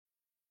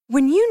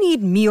When you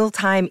need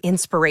mealtime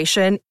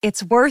inspiration,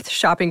 it's worth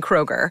shopping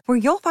Kroger, where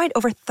you'll find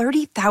over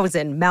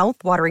 30,000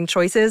 mouth-watering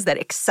choices that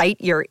excite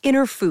your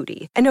inner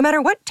foodie. And no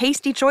matter what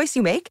tasty choice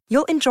you make,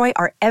 you'll enjoy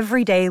our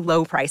everyday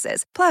low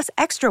prices, plus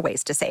extra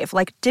ways to save,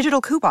 like digital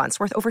coupons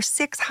worth over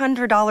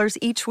 $600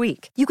 each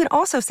week. You can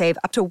also save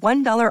up to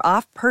 $1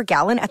 off per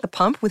gallon at the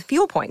pump with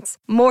fuel points.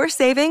 More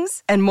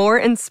savings and more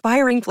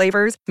inspiring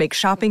flavors make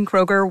shopping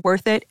Kroger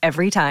worth it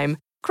every time.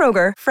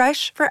 Kroger,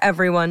 fresh for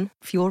everyone.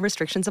 Fuel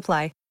restrictions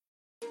apply.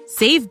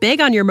 Save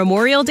big on your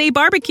Memorial Day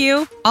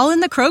barbecue, all in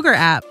the Kroger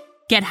app.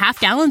 Get half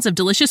gallons of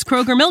delicious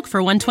Kroger milk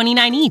for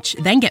 $1.29 each.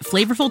 Then get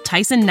flavorful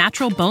Tyson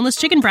natural boneless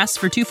chicken breasts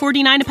for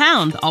 $2.49 a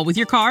pound, all with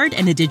your card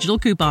and a digital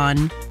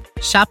coupon.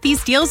 Shop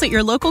these deals at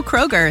your local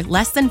Kroger,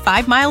 less than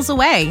 5 miles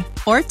away.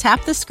 Or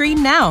tap the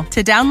screen now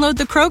to download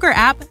the Kroger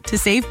app to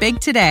save big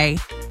today.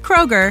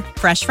 Kroger,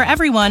 fresh for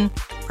everyone.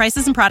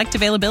 Prices and product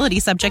availability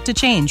subject to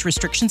change.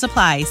 Restrictions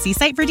apply. See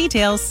site for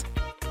details.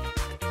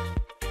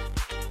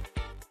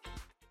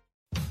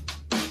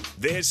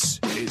 This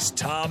is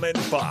Tom and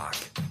Bock,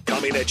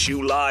 coming at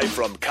you live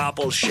from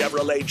Coppell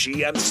Chevrolet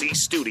GMC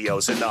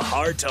Studios in the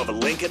heart of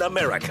Lincoln,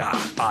 America,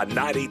 on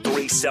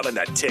 93.7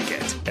 The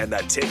Ticket and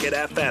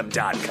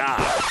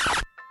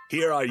theticketfm.com.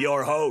 Here are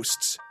your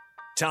hosts,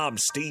 Tom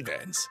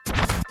Stevens.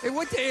 Hey,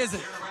 what day is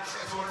it?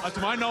 To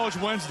my knowledge,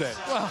 Wednesday.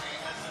 Well,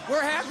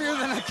 we're happier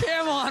than a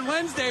camel on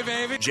Wednesday,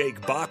 baby. Jake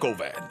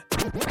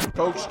Bockoven.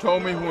 Coach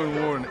told me when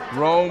we're in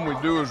Rome, we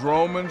do as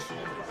Romans,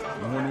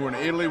 and when we're in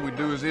Italy, we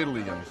do as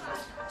Italians.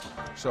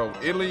 So,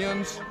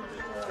 Italians,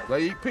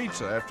 they eat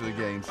pizza after the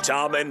games.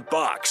 Tom and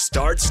Bock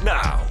starts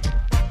now.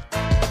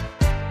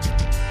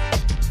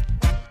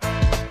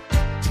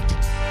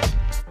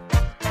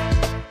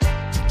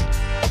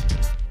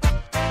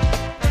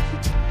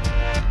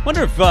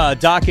 Wonder if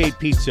Doc ate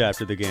pizza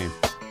after the game.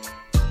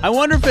 I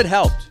wonder if it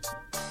helped.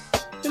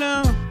 You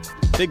know,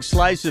 big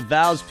slice of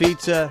Val's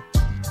pizza.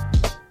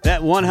 That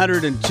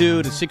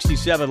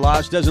 102-67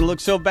 loss doesn't look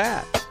so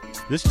bad.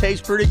 This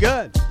tastes pretty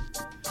good.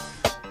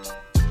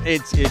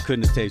 It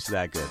couldn't have tasted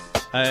that good.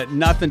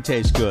 Nothing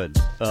tastes good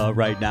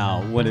right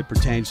now when it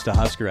pertains to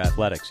Husker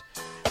athletics,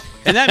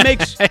 and that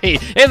makes hey,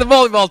 the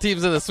volleyball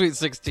team's in the Sweet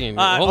 16.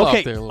 Hold okay,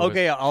 off there a little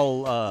okay. bit.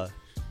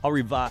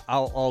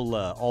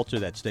 I'll alter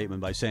that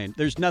statement by saying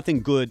there's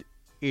nothing good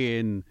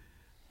in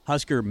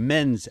Husker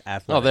men's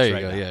athletics. Oh, there you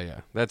right go. now. Yeah,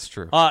 that's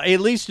true. At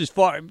least as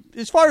far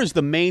as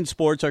the main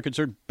sports are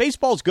concerned,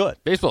 baseball's good.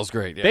 Baseball's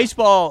great. Yeah.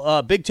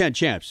 Baseball, Big Ten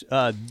champs,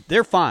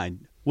 they're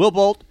fine. Will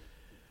Bolt,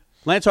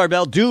 Lance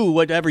Arbel, do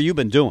whatever you've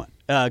been doing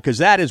because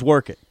that is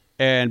working.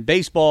 And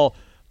baseball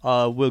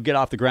will get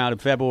off the ground in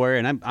February,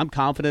 and I'm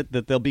confident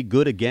that they'll be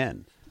good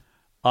again.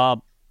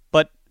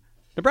 But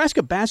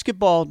Nebraska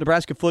basketball,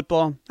 Nebraska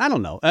football, I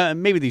don't know.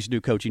 Maybe these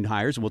new coaching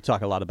hires, and we'll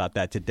talk a lot about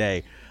that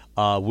today,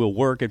 will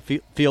work.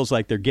 It feels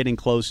like they're getting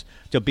close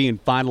to being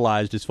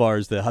finalized as far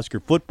as the Husker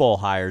football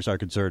hires are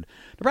concerned.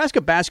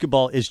 Nebraska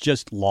basketball is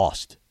just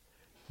lost.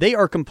 They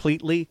are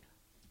completely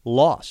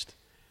lost.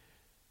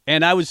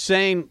 And I was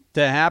saying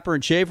to Happer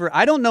and Schaefer,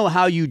 I don't know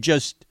how you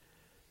just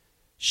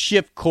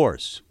shift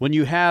course when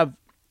you have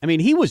 – I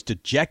mean, he was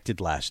dejected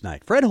last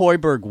night. Fred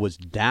Hoiberg was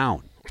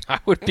down. I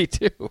would be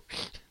too.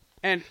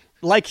 And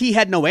like he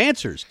had no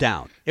answers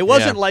down. It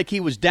wasn't like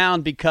he was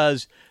down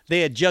because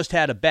they had just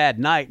had a bad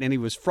night and he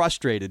was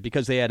frustrated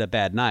because they had a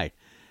bad night.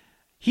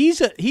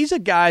 He's a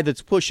guy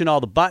that's pushing all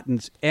the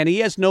buttons, and he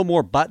has no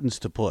more buttons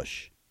to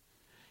push.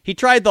 He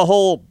tried the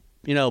whole –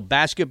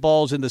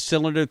 basketballs in the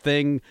cylinder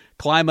thing,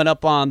 climbing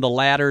up on the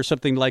ladder,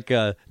 something like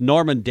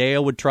Norman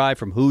Dale would try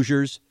from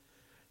Hoosiers.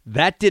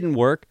 That didn't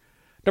work.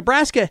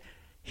 Nebraska,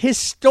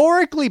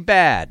 historically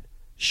bad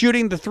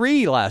shooting the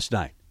three last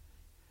night.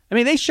 I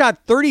mean, they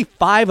shot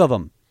 35 of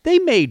them. They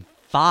made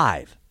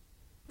 5.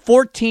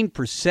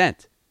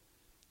 14%.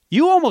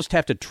 You almost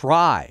have to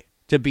try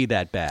to be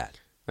that bad.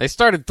 They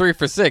started 3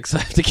 for 6. I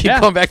have to keep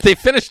going back. They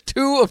finished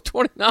 2 of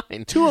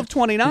 29. 2 of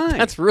 29.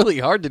 That's really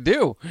hard to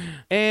do.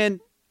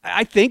 And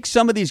I think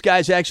some of these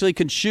guys actually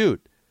can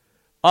shoot.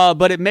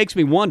 But it makes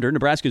me wonder.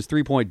 Nebraska's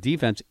three-point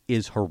defense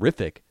is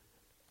horrific,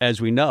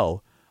 as we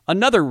know.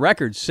 Another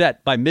record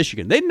set by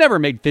Michigan. They've never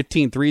made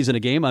 15 threes in a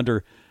game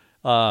under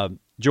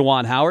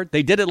Juwan Howard.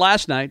 They did it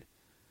last night.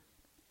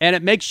 And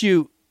it makes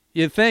you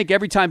think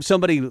every time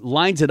somebody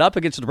lines it up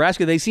against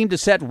Nebraska, they seem to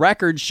set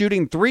records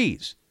shooting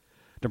threes.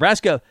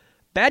 Nebraska,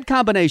 bad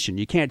combination.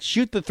 You can't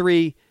shoot the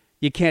three.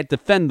 You can't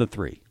defend the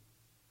three.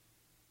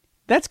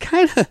 That's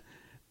kind of...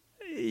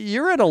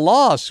 You're at a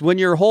loss when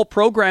your whole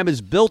program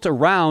is built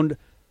around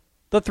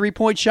the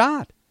three-point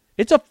shot.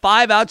 It's a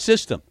 5-out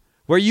system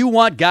where you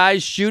want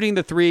guys shooting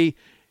the three,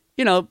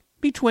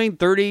 between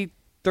 30,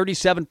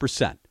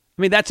 37%. I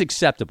mean, that's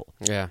acceptable.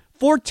 Yeah.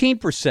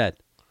 14%.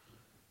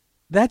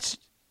 That's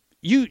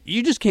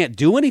you just can't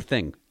do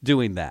anything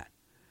doing that.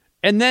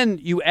 And then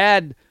you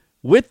add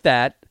with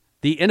that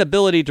the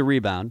inability to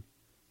rebound,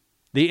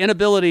 the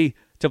inability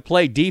to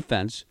play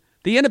defense,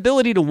 the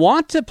inability to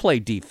want to play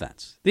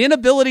defense, the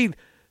inability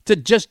to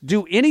just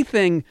do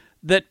anything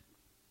that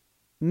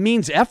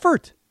means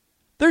effort.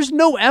 There's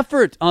no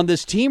effort on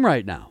this team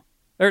right now.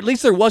 Or at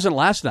least there wasn't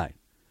last night.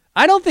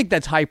 I don't think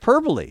that's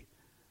hyperbole.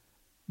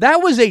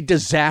 That was a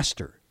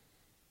disaster,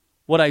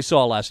 what I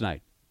saw last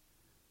night.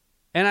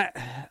 And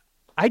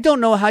I don't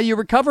know how you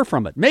recover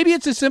from it. Maybe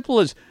it's as simple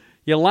as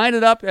you line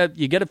it up,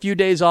 you get a few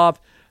days off.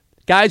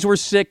 Guys were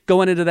sick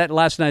going into that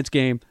last night's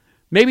game.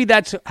 Maybe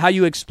that's how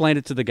you explain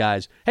it to the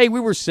guys. Hey, we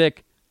were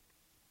sick.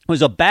 It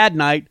was a bad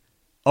night.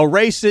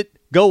 Erase it,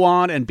 go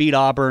on, and beat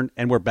Auburn,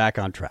 and we're back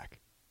on track.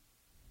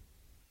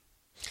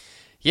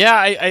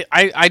 Yeah,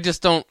 I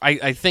just don't.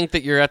 I think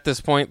that you're at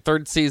this point,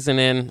 third season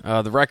in.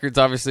 The records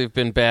obviously have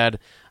been bad.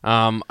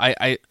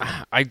 I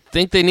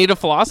think they need a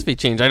philosophy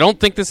change. I don't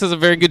think this is a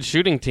very good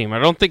shooting team. I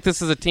don't think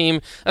this is a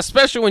team,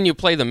 especially when you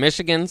play the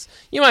Michigans.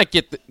 You might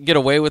get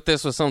away with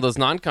this with some of those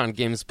non-con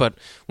games, but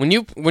when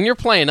you're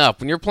playing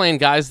up, when you're playing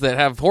guys that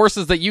have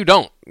horses that you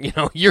don't,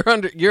 you're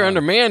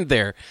undermanned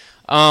there.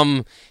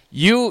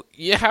 You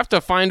have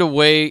to find a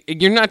way.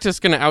 You're not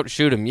just going to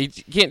outshoot them. You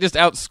can't just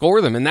outscore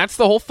them, and that's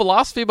the whole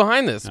philosophy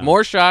behind this. No.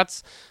 More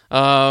shots,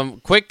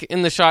 quick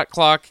in the shot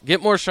clock,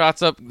 get more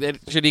shots up. That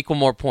should equal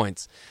more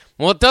points.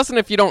 Well, it doesn't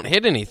if you don't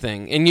hit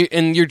anything, and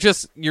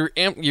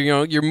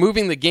you're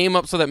moving the game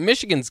up so that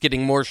Michigan's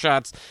getting more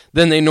shots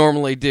than they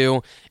normally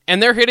do,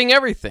 and they're hitting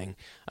everything.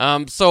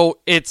 So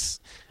it's.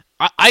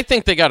 I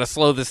think they got to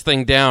slow this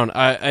thing down,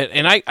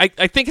 and I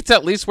think it's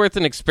at least worth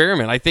an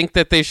experiment. I think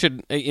that they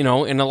should,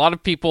 and a lot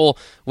of people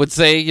would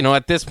say,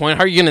 at this point,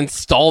 how are you going to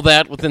install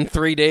that within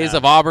 3 days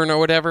of Auburn or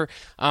whatever?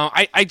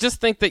 I just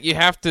think that you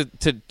have to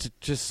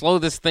slow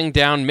this thing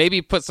down,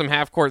 maybe put some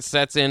half-court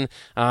sets in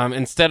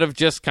instead of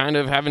just kind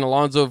of having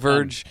Alonzo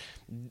Verge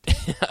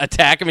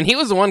attack. I mean, he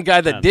was the one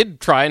guy that did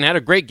try and had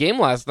a great game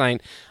last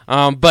night,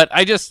 but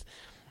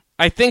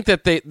I think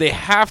that they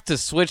have to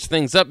switch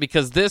things up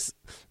because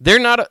they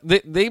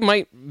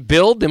might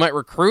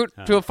recruit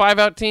to a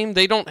 5-out team.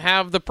 They don't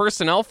have the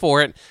personnel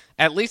for it,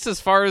 at least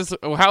as far as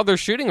how they're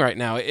shooting right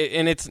now.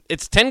 And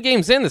it's 10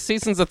 games in. The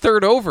season's a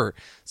third over.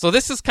 So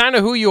this is kind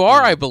of who you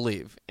are, I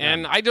believe.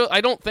 And I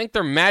don't think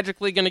they're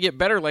magically going to get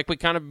better like we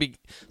kind of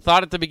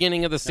thought at the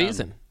beginning of the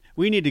season.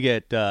 We need to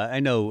get, I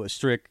know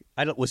Strick,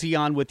 was he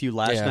on with you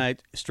last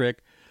night,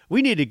 Strick?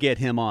 We need to get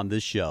him on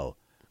this show.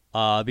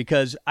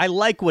 Because I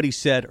like what he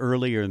said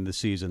earlier in the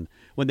season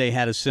when they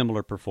had a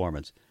similar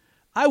performance.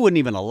 I wouldn't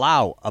even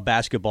allow a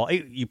basketball.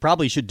 You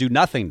probably should do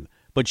nothing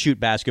but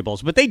shoot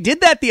basketballs. But they did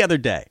that the other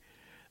day.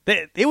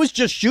 It was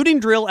just shooting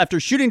drill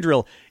after shooting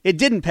drill. It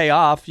didn't pay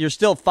off. You're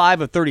still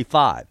 5 of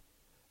 35.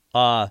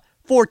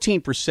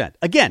 14%.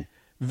 Again,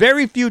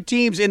 very few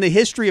teams in the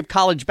history of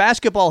college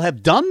basketball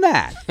have done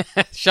that.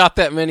 Shot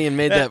that many and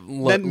made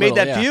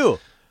that few.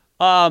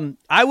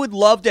 I would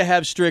love to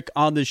have Strick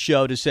on the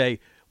show to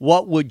say,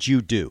 what would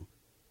you do?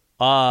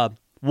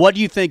 What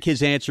do you think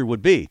his answer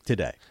would be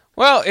today?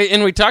 Well,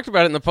 and we talked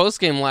about it in the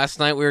postgame last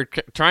night. We were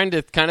trying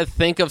to kind of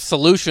think of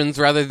solutions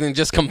rather than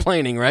just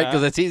complaining, right?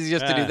 Because it's easy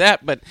just to do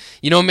that. But,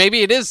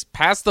 maybe it is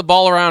pass the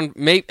ball around.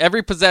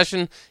 Every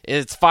possession,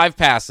 it's 5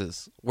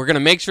 passes. We're going to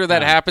make sure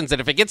that happens. And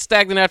if it gets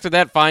stagnant after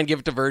that, fine, give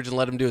it to Verge and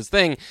let him do his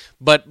thing.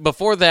 But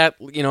before that,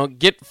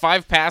 get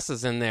 5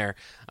 passes in there,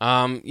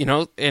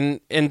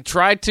 and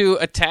try to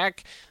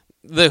attack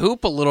the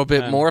hoop a little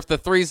bit more if the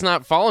three's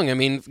not falling. I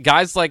mean,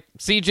 guys like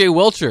C.J.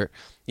 Wilcher,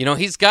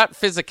 he's got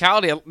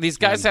physicality. These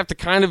guys have to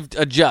kind of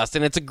adjust,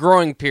 and it's a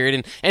growing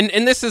period.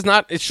 And this is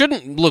not. It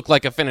shouldn't look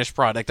like a finished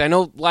product. I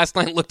know last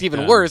night looked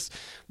even worse,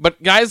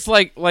 but guys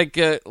like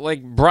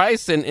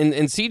Bryce and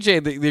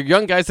CJ, the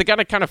young guys, they got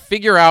to kind of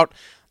figure out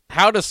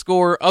how to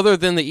score other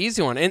than the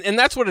easy one, and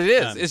that's what it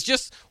is. It's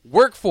just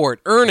work for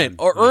it, earn it,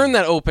 or earn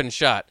that open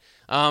shot.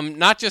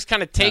 Not just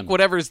kind of take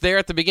whatever's there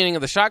at the beginning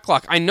of the shot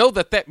clock. I know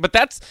but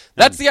that's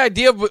the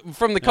idea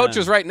from the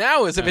coaches right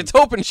now is if it's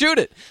open, shoot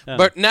it.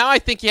 But now I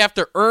think you have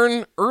to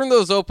earn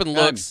those open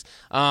looks.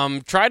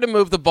 Try to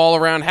move the ball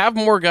around, have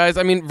more guys.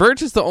 I mean,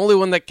 Verge is the only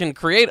one that can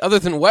create other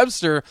than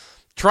Webster.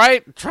 Try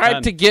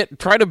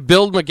to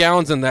build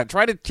McGowan's in that.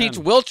 Try to teach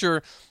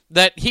Wilcher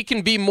that he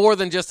can be more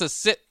than just a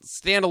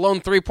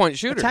standalone 3-point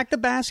shooter. Attack the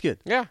basket.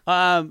 Yeah.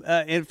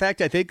 In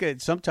fact, I think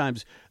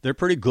sometimes they're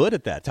pretty good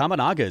at that.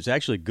 Tamanaga is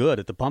actually good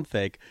at the pump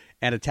fake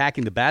and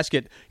attacking the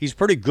basket. He's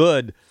pretty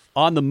good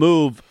on the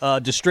move,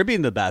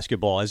 distributing the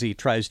basketball as he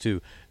tries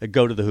to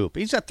go to the hoop.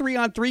 He's a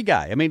 3-on-3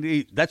 guy. I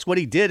mean, that's what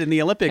he did in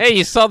the Olympics. Hey,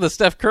 you saw the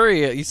Steph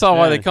Curry. You saw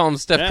why they call him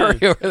Steph Curry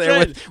over there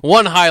with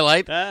one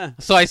highlight.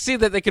 So I see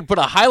that they could put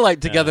a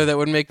highlight together that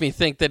would make me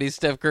think that he's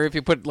Steph Curry if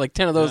you put like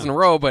 10 of those in a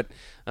row. But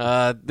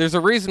there's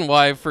a reason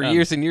why for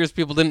years and years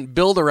people didn't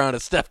build around a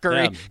Steph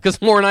Curry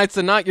because more nights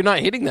than not, you're not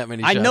hitting that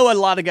many shots. I know a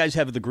lot of guys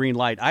have the green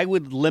light. I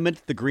would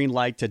limit the green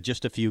light to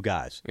just a few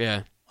guys.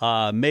 Yeah.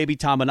 Maybe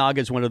Tamanaga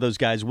is one of those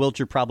guys.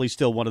 Wilcher probably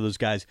still one of those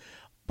guys.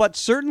 But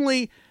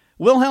certainly,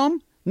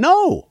 Wilhelm,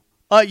 no.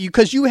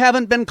 Because you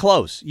haven't been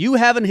close. You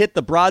haven't hit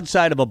the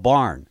broadside of a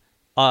barn,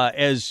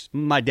 as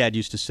my dad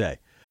used to say.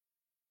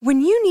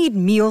 When you need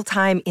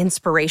mealtime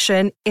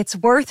inspiration, it's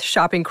worth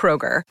shopping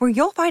Kroger, where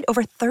you'll find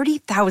over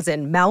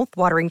 30,000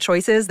 mouth-watering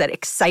choices that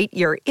excite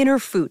your inner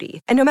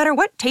foodie. And no matter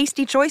what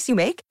tasty choice you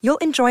make, you'll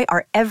enjoy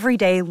our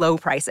everyday low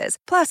prices,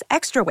 plus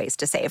extra ways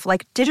to save,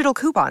 like digital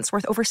coupons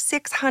worth over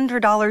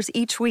 $600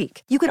 each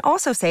week. You can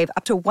also save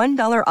up to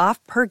 $1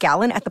 off per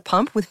gallon at the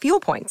pump with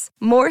fuel points.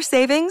 More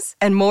savings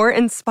and more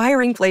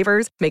inspiring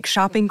flavors make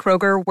shopping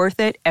Kroger worth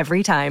it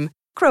every time.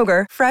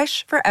 Kroger,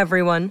 fresh for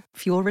everyone.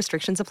 Fuel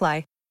restrictions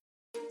apply.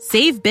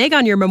 Save big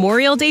on your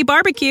Memorial Day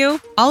barbecue,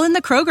 all in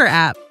the Kroger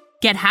app.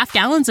 Get half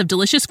gallons of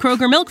delicious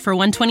Kroger milk for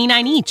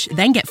 $1.29 each.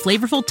 Then get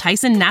flavorful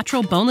Tyson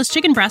natural boneless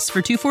chicken breasts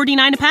for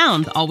 $2.49 a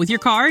pound, all with your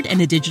card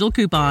and a digital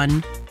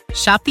coupon.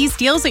 Shop these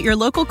deals at your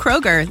local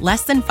Kroger,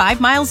 less than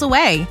 5 miles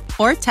away.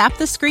 Or tap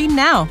the screen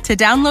now to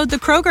download the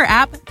Kroger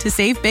app to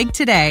save big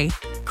today.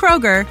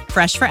 Kroger,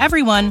 fresh for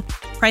everyone.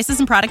 Prices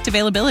and product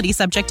availability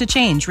subject to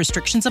change.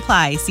 Restrictions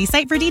apply. See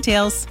site for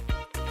details.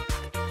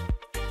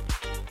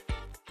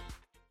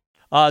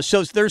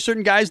 So there are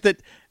certain guys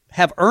that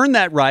have earned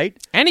that right.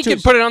 And he can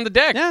put it on the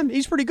deck. Yeah,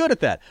 he's pretty good at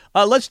that.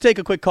 Let's take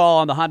a quick call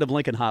on the Honda of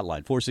Lincoln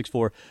hotline,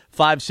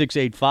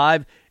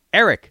 464-5685.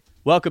 Eric,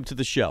 welcome to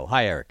the show.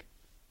 Hi, Eric.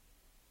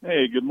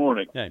 Hey, good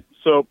morning. Hey.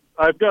 So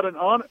I've got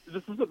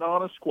this is an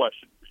honest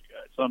question for you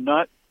guys. So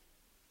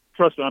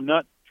I'm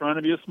not trying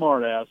to be a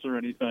smart ass or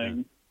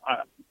anything,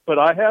 but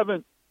I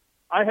haven't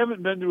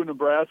been to a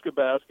Nebraska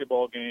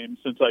basketball game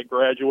since I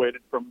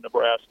graduated from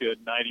Nebraska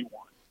in 91.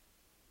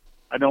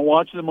 I don't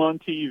watch them on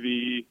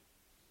TV,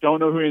 don't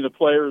know who any of the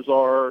players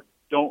are,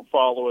 don't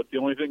follow it. The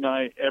only thing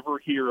I ever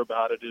hear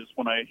about it is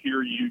when I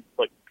hear you,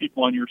 like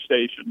people on your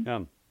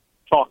station,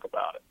 talk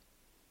about it.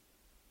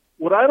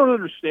 What I don't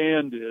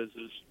understand is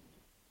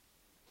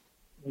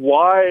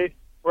why,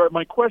 or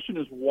my question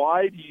is,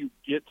 why do you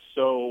get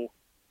so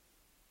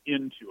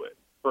into it,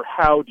 or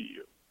how do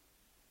you?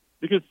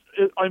 Because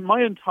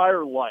my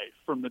entire life,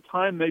 from the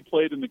time they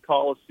played in the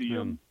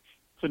Coliseum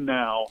to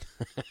now,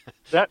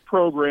 that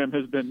program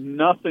has been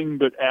nothing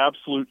but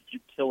absolute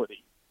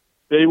futility.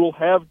 They will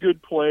have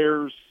good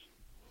players.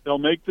 They'll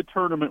make the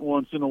tournament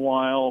once in a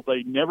while.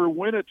 They never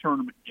win a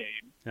tournament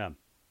game. Yeah.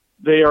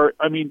 They are,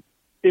 I mean,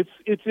 it's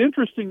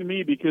interesting to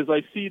me because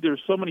I see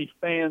there's so many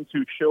fans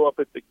who show up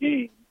at the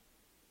game,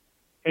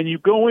 and you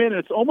go in,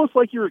 it's almost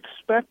like you're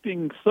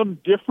expecting some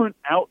different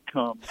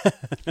outcome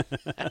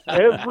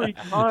every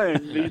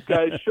time these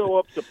guys show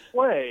up to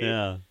play.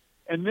 Yeah.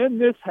 And then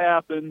this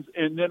happens,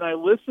 and then I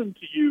listen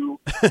to you,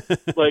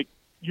 like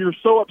you're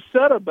so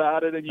upset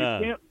about it, and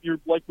you're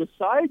like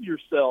beside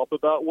yourself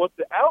about what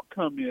the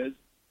outcome is,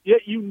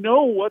 yet you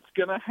know what's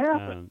going to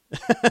happen.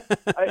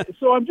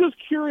 So I'm just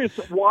curious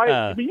why.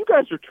 I mean, you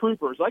guys are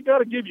troopers. I got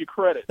to give you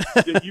credit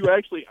that you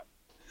actually,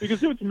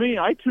 because if it's me,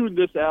 I tuned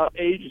this out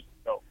ages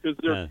ago because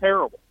they're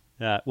terrible.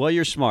 Well,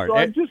 you're smart. So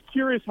I'm just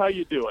curious how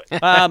you do it.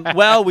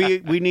 Well,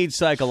 we need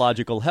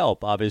psychological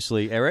help,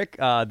 obviously, Eric.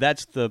 But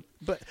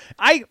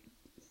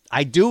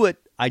I do it.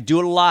 I do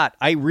it a lot.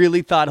 I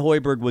really thought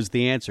Hoiberg was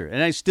the answer,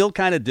 and I still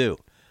kind of do.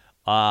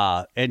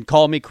 And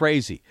call me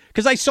crazy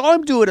because I saw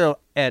him do it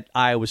at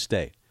Iowa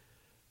State.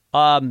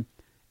 And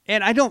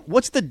I don't.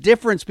 What's the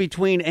difference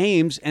between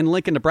Ames and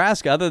Lincoln,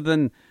 Nebraska, other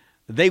than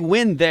they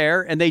win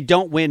there and they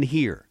don't win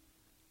here?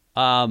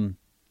 Iowa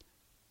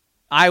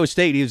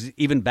State is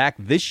even back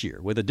this year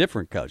with a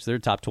different coach. They're a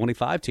top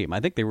 25 team. I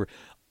think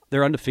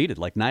they're undefeated,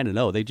 like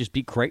 9-0. They just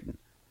beat Creighton.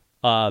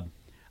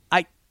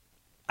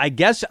 I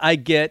guess I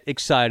get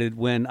excited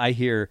when I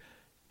hear,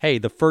 hey,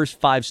 the first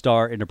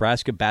 5-star in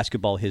Nebraska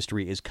basketball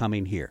history is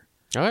coming here.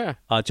 Oh,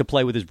 yeah. To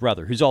play with his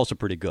brother, who's also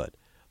pretty good.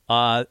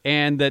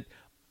 And that,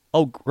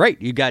 oh,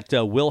 great, you got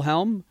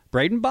Wilhelm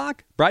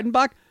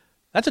Breidenbach.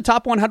 That's a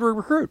top 100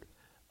 recruit.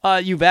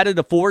 You've added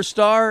a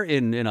 4-star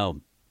in,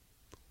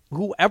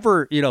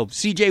 whoever,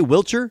 C.J.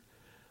 Wilcher.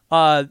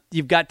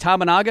 You've got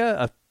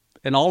Tamanaga,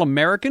 an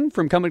All-American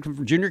coming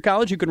from junior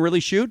college who can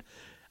really shoot.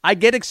 I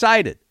get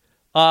excited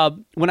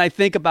when I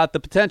think about the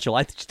potential.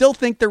 I still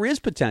think there is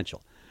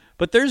potential,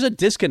 but there's a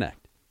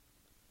disconnect.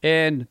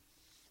 And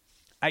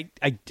I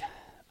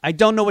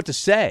don't know what to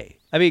say.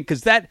 I mean,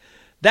 because that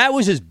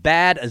was as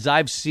bad as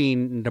I've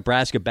seen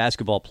Nebraska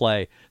basketball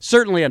play,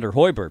 certainly under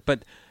Hoiberg,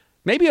 but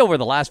maybe over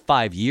the last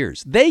 5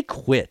 years. They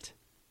quit.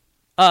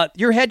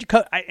 Your head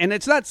coach, and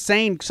it's not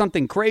saying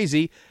something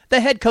crazy, the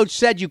head coach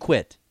said you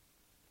quit.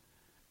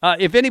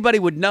 If anybody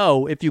would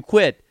know if you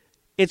quit,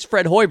 it's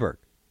Fred Hoiberg.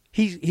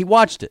 He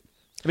watched it.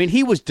 I mean,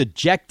 he was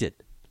dejected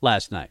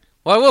last night.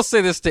 Well, I will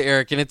say this to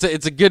Eric, and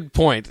it's a good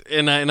point,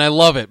 and I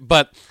love it.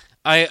 But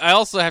I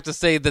also have to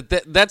say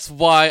that's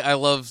why I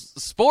love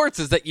sports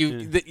is that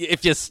that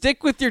if you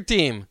stick with your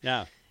team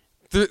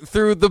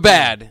through the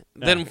bad,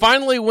 then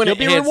finally when You'll it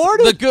be hits,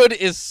 rewarded. the good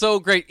is so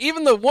great.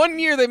 Even the 1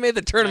 year they made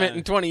the tournament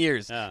in 20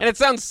 years. And it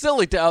sounds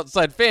silly to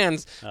outside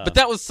fans, but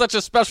that was such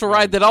a special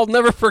ride that I'll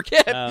never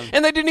forget.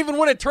 And they didn't even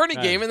win a tourney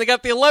game, and they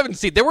got the 11th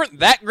seed. They weren't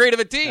that great of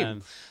a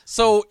team.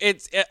 So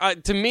it's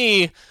to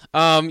me,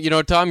 Tom,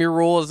 your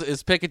rule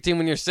is pick a team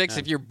when you're 6.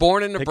 If you're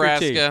born in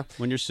Nebraska,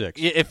 when you're 6.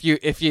 If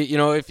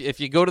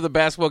you go to the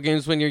basketball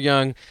games when you're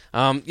young,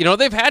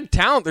 they've had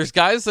talent. There's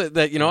guys that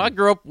I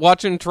grew up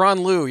watching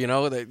Tron Liu,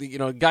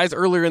 guys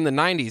earlier in the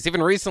 90s,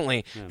 even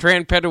recently,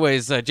 Tran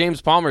Pedaways,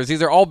 James Palmer's.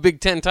 These are all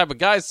Big Ten type of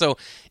guys. So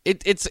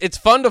it's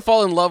fun to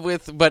fall in love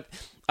with, but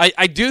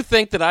I do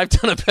think that I've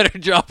done a better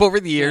job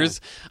over the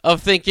years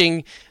of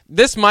thinking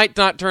this might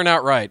not turn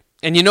out right.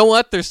 And you know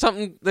what? There's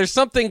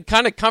something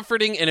kind of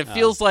comforting, and it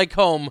feels like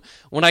home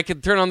when I can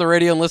turn on the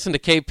radio and listen to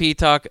KP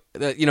talk.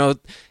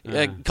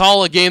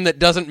 Call a game that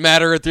doesn't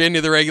matter at the end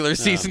of the regular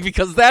season,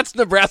 because that's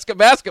Nebraska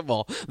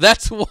basketball.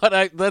 That's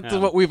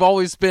what we've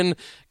always been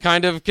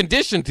kind of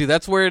conditioned to.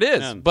 That's where it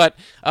is. But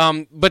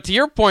to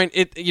your point,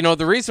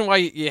 the reason why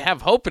you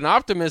have hope and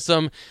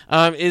optimism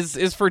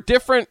is for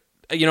different.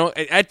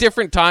 At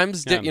different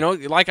times,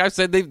 like I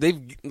said,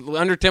 they've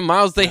under Tim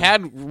Miles, they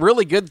had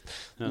really good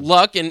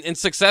luck and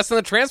success in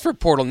the transfer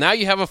portal. Now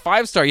you have a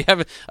 5-star. You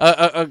have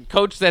a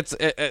coach that's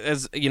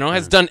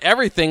has done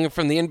everything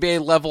from the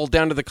NBA level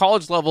down to the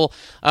college level,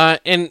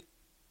 and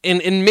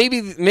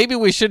maybe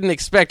we shouldn't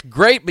expect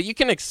great, but you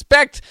can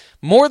expect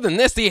more than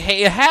this. You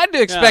had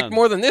to expect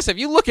more than this. If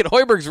you look at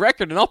Hoiberg's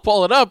record, and I'll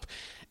pull it up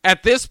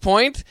at this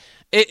point.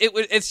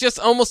 It's just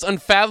almost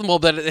unfathomable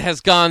that it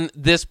has gone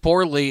this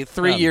poorly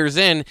 3 years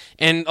in,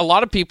 and a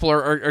lot of people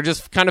are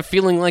just kind of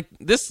feeling like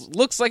this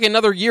looks like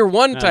another year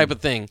one type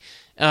of thing,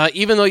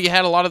 even though you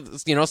had a lot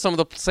of some of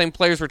the same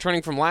players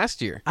returning from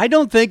last year. I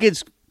don't think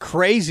it's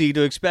crazy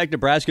to expect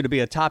Nebraska to be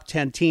a top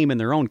 10 team in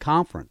their own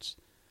conference,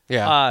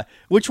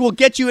 which will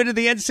get you into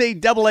the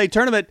NCAA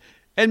tournament,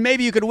 and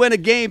maybe you could win a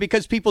game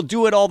because people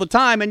do it all the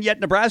time, and yet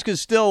Nebraska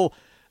is still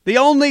the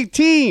only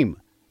team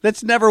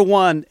that's never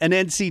won an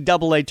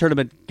NCAA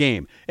tournament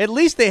game. At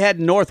least they had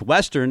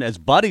Northwestern as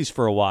buddies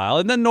for a while,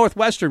 and then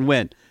Northwestern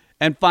went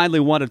and finally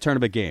won a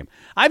tournament game.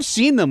 I've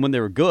seen them when they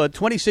were good,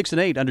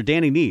 26-8 under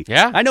Danny Nee.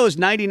 Yeah. I know it was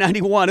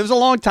 90-91. It was a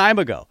long time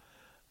ago.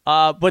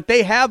 But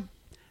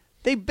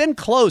they've been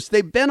close.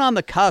 They've been on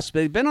the cusp.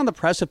 They've been on the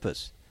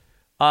precipice.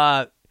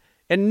 And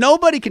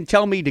nobody can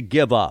tell me to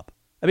give up.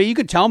 I mean, you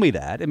could tell me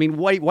that. I mean,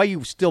 why are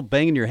you still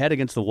banging your head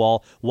against the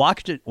wall,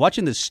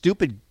 watching this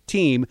stupid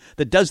team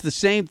that does the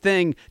same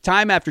thing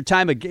time after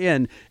time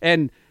again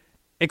and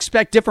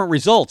expect different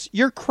results?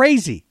 You're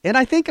crazy. And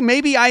I think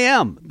maybe I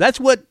am. That's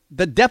what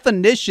the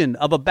definition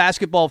of a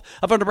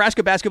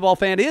Nebraska basketball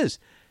fan is.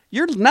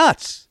 You're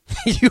nuts.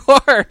 You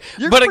are.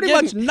 You're but pretty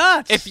again, much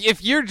nuts.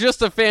 If you're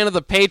just a fan of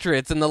the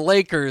Patriots and the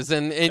Lakers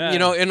and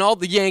and all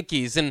the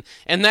Yankees and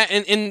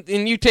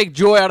you take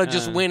joy out of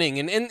just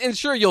winning and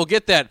sure you'll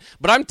get that,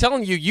 but I'm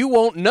telling you, you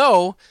won't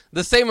know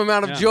the same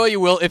amount of joy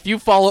you will if you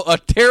follow a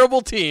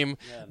terrible team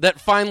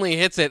that finally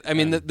hits it. I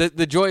mean,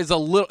 the joy is a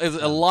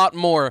lot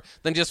more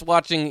than just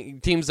watching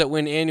teams that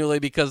win annually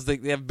because they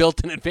have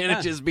built-in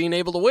advantages being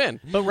able to win.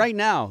 But right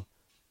now,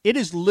 it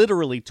is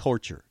literally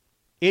torture.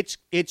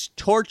 It's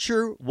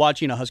torture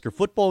watching a Husker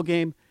football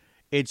game.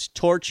 It's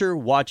torture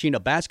watching a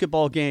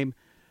basketball game.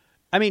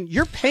 I mean,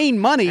 you're paying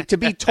money to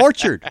be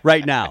tortured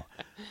right now.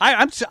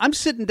 I'm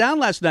sitting down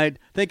last night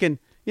thinking,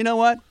 you know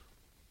what?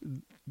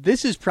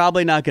 This is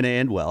probably not going to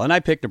end well. And I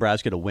picked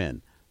Nebraska to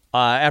win.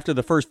 After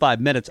the first 5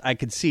 minutes, I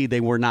could see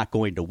they were not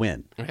going to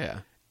win. Yeah.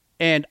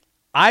 And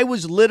I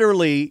was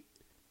literally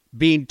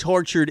being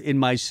tortured in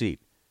my seat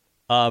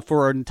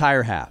for an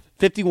entire half.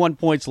 51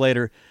 points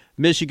later,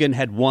 Michigan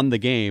had won the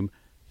game.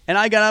 And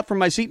I got up from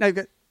my seat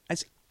and I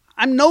said,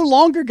 I'm no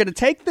longer going to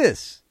take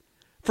this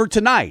for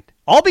tonight.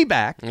 I'll be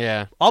back.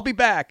 Yeah. I'll be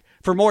back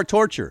for more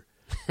torture.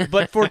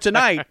 But for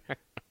tonight,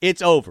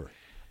 it's over.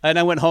 And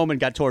I went home and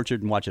got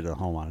tortured and watched it at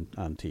home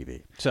on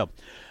TV. So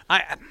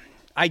I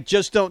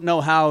just don't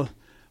know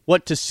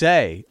what to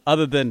say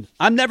other than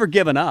I'm never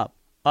giving up.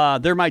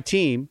 They're my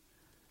team.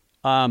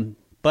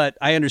 But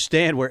I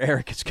understand where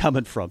Eric is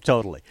coming from,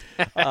 totally.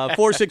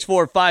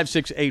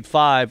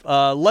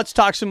 464-5685. Let's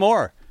talk some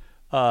more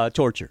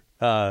torture,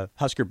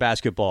 Husker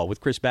basketball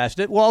with Chris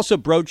Bassett. We'll also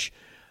broach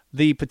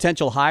the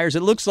potential hires.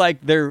 It looks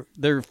like they're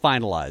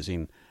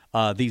finalizing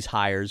these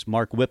hires.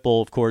 Mark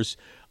Whipple, of course,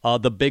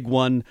 the big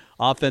one,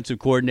 offensive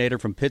coordinator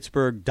from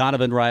Pittsburgh.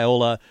 Donovan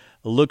Raiola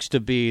looks to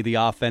be the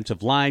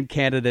offensive line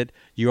candidate.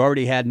 You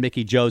already had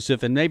Mickey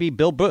Joseph, and maybe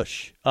Bill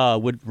Bush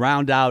would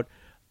round out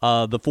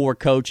the 4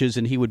 coaches,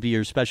 and he would be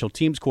your special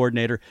teams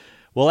coordinator.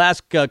 We'll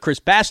ask Chris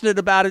Bassett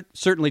about it.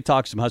 Certainly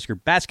talk some Husker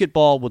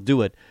basketball. We'll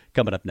do it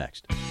coming up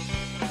next.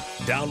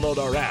 Download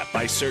our app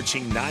by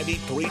searching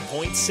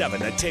 93.7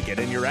 The Ticket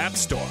in your app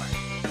store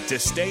to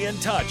stay in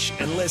touch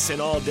and listen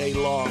all day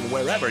long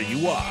wherever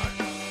you are.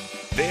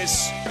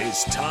 This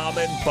is Tom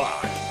and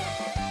Bock.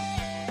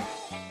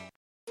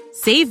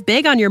 Save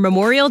big on your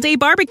Memorial Day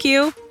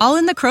barbecue, all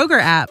in the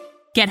Kroger app.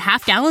 Get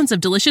half gallons of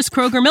delicious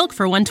Kroger milk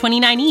for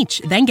 $1.29 each.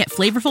 Then get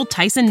flavorful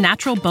Tyson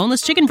natural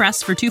boneless chicken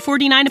breasts for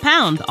 $2.49 a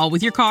pound, all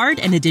with your card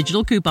and a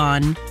digital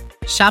coupon.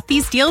 Shop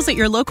these deals at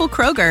your local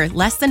Kroger,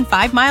 less than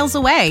 5 miles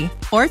away.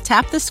 Or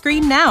tap the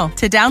screen now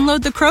to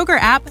download the Kroger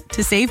app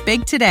to save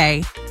big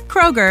today.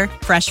 Kroger,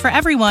 fresh for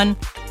everyone.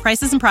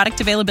 Prices and product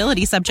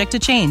availability subject to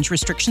change.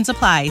 Restrictions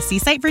apply. See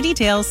site for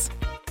details.